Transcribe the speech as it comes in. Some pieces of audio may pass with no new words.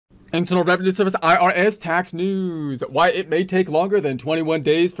Internal Revenue Service IRS tax news. Why it may take longer than 21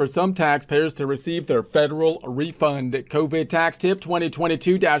 days for some taxpayers to receive their federal refund. COVID tax tip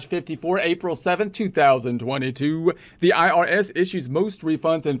 2022-54, April 7, 2022. The IRS issues most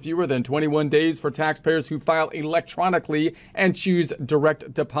refunds in fewer than 21 days for taxpayers who file electronically and choose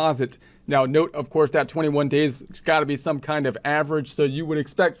direct deposit. Now, note, of course, that 21 days has got to be some kind of average, so you would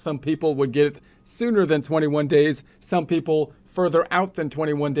expect some people would get it sooner than 21 days, some people further out than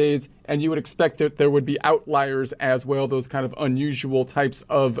 21 days, and you would expect that there would be outliers as well, those kind of unusual types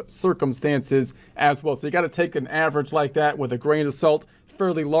of circumstances as well. So you got to take an average like that with a grain of salt,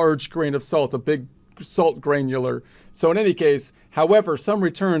 fairly large grain of salt, a big salt granular. So in any case, however, some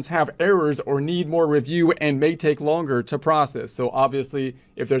returns have errors or need more review and may take longer to process. So obviously,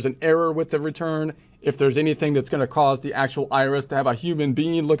 if there's an error with the return, if there's anything that's going to cause the actual IRS to have a human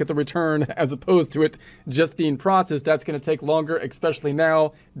being look at the return as opposed to it just being processed, that's going to take longer, especially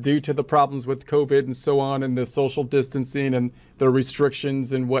now due to the problems with COVID and so on, and the social distancing and the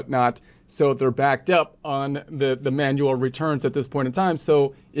restrictions and whatnot. So they're backed up on the manual returns at this point in time.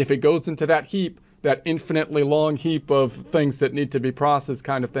 So if it goes into that heap, that infinitely long heap of things that need to be processed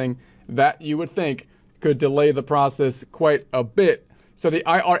kind of thing, that you would think could delay the process quite a bit. So the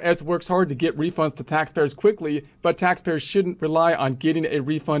IRS works hard to get refunds to taxpayers quickly, but taxpayers shouldn't rely on getting a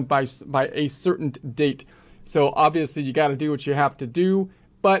refund by a certain date. So obviously you got to do what you have to do,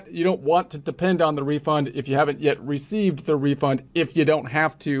 but you don't want to depend on the refund if you haven't yet received the refund, if you don't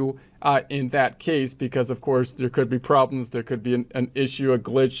have to in that case, because of course there could be problems, there could be an issue, a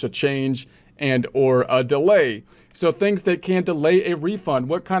glitch, a change, and or a delay. So things that can delay a refund,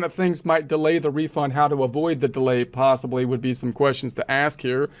 what kind of things might delay the refund, how to avoid the delay possibly would be some questions to ask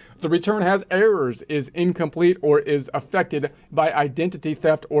here. The return has errors, is incomplete, or is affected by identity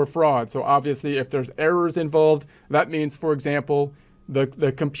theft or fraud. So obviously if there's errors involved, that means, for example,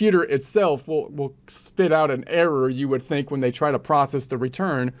 the computer itself will spit out an error, you would think, when they try to process the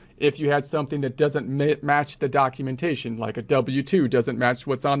return if you had something that doesn't match the documentation, like a W-2 doesn't match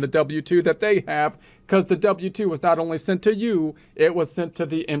what's on the W-2 that they have, because the W-2 was not only sent to you, it was sent to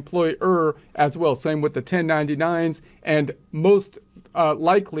the employer as well. Same with the 1099s, and most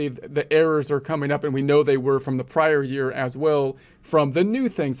likely the errors are coming up, and we know they were from the prior year as well, from the new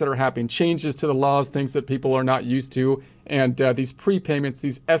things that are happening, changes to the laws, things that people are not used to, and these prepayments,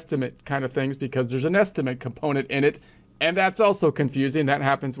 these estimate kind of things, because there's an estimate component in it, and that's also confusing. That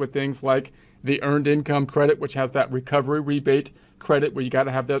happens with things like the earned income credit, which has that recovery rebate credit where you got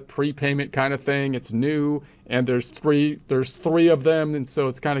to have that prepayment kind of thing. It's new, and there's three of them, and so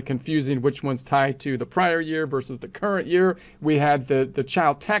it's kind of confusing which one's tied to the prior year versus the current year. We had the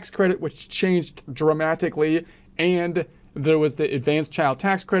child tax credit, which changed dramatically, and there was the advanced child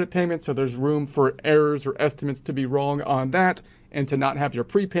tax credit payment, so there's room for errors or estimates to be wrong on that and to not have your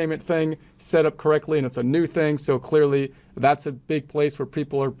prepayment thing set up correctly, and it's a new thing, so clearly that's a big place where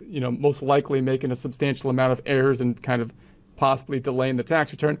people are, most likely making a substantial amount of errors and kind of possibly delaying the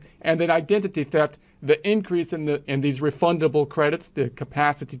tax return. And then identity theft, the increase in these refundable credits, the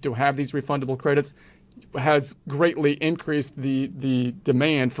capacity to have these refundable credits has greatly increased the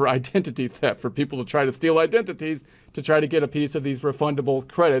demand for identity theft, for people to try to steal identities to try to get a piece of these refundable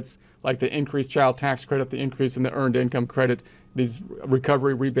credits, like the increased child tax credit, the increase in the earned income credit, these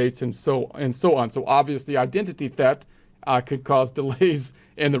recovery rebates, and so on. So obviously identity theft could cause delays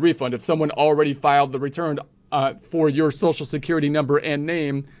in the refund. If someone already filed the return for your social security number and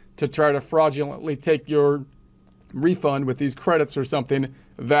name to try to fraudulently take your refund with these credits or something,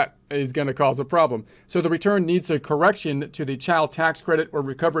 that is going to cause a problem. So the return needs a correction to the child tax credit or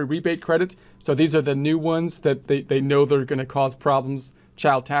recovery rebate credit. So these are the new ones that they know they're going to cause problems.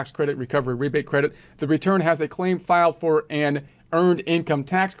 Child tax credit, recovery rebate credit. The return has a claim filed for an earned income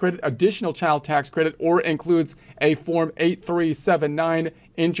tax credit, additional child tax credit, or includes a Form 8379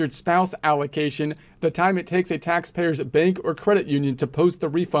 injured spouse allocation, the time it takes a taxpayer's bank or credit union to post the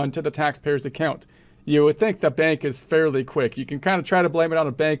refund to the taxpayer's account. You would think the bank is fairly quick. You can kind of try to blame it on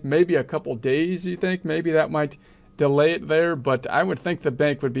a bank, maybe a couple days, you think. Maybe that might delay it there, but I would think the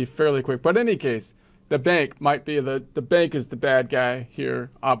bank would be fairly quick. But in any case, the bank might be the bank is the bad guy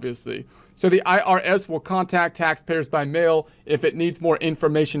here, obviously. So the IRS will contact taxpayers by mail if it needs more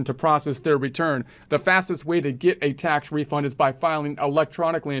information to process their return. The fastest way to get a tax refund is by filing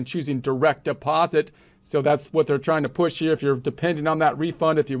electronically and choosing direct deposit. So that's what they're trying to push here. If you're depending on that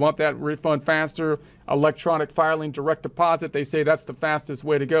refund, if you want that refund faster, electronic filing, direct deposit, they say that's the fastest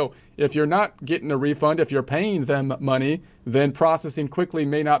way to go. If you're not getting a refund, if you're paying them money, then processing quickly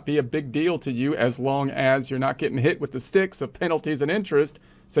may not be a big deal to you as long as you're not getting hit with the sticks of penalties and interest.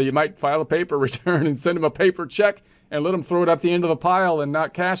 So you might file a paper return and send them a paper check and let them throw it at the end of the pile and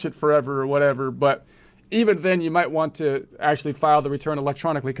not cash it forever or whatever. But even then, you might want to actually file the return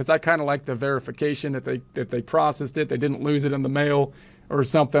electronically, because I kind of like the verification that they processed it, they didn't lose it in the mail or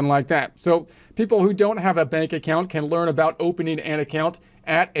something like that. So people who don't have a bank account can learn about opening an account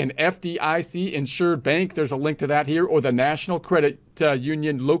at an FDIC insured bank. There's a link to that here, or the National Credit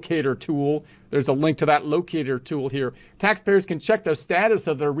Union Locator Tool. There's a link to that locator tool here. Taxpayers can check the status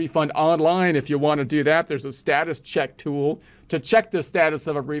of their refund online if you want to do that. There's a status check tool. To check the status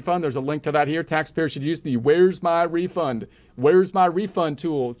of a refund, there's a link to that here. Taxpayers should use the Where's My Refund? Where's My Refund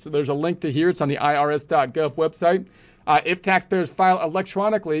tool. So there's a link to here. It's on the irs.gov website. If taxpayers file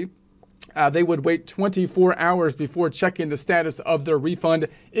electronically, they would wait 24 hours before checking the status of their refund.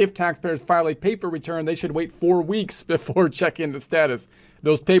 If taxpayers file a paper return, they should wait 4 weeks before checking the status.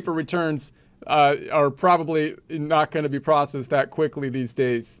 Those paper returns are probably not going to be processed that quickly these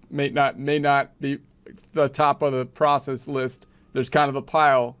days. May not be the top of the process list. There's kind of a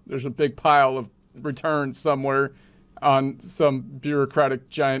pile. There's a big pile of returns somewhere on some bureaucratic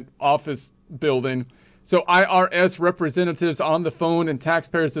giant office building. So IRS representatives on the phone and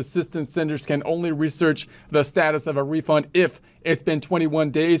taxpayers assistance centers can only research the status of a refund if it's been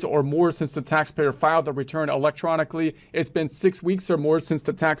 21 days or more since the taxpayer filed the return electronically. It's been 6 weeks or more since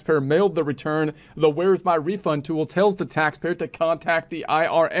the taxpayer mailed the return. The Where's My Refund tool tells the taxpayer to contact the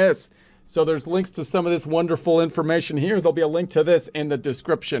IRS. So there's links to some of this wonderful information here. There'll be a link to this in the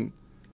description.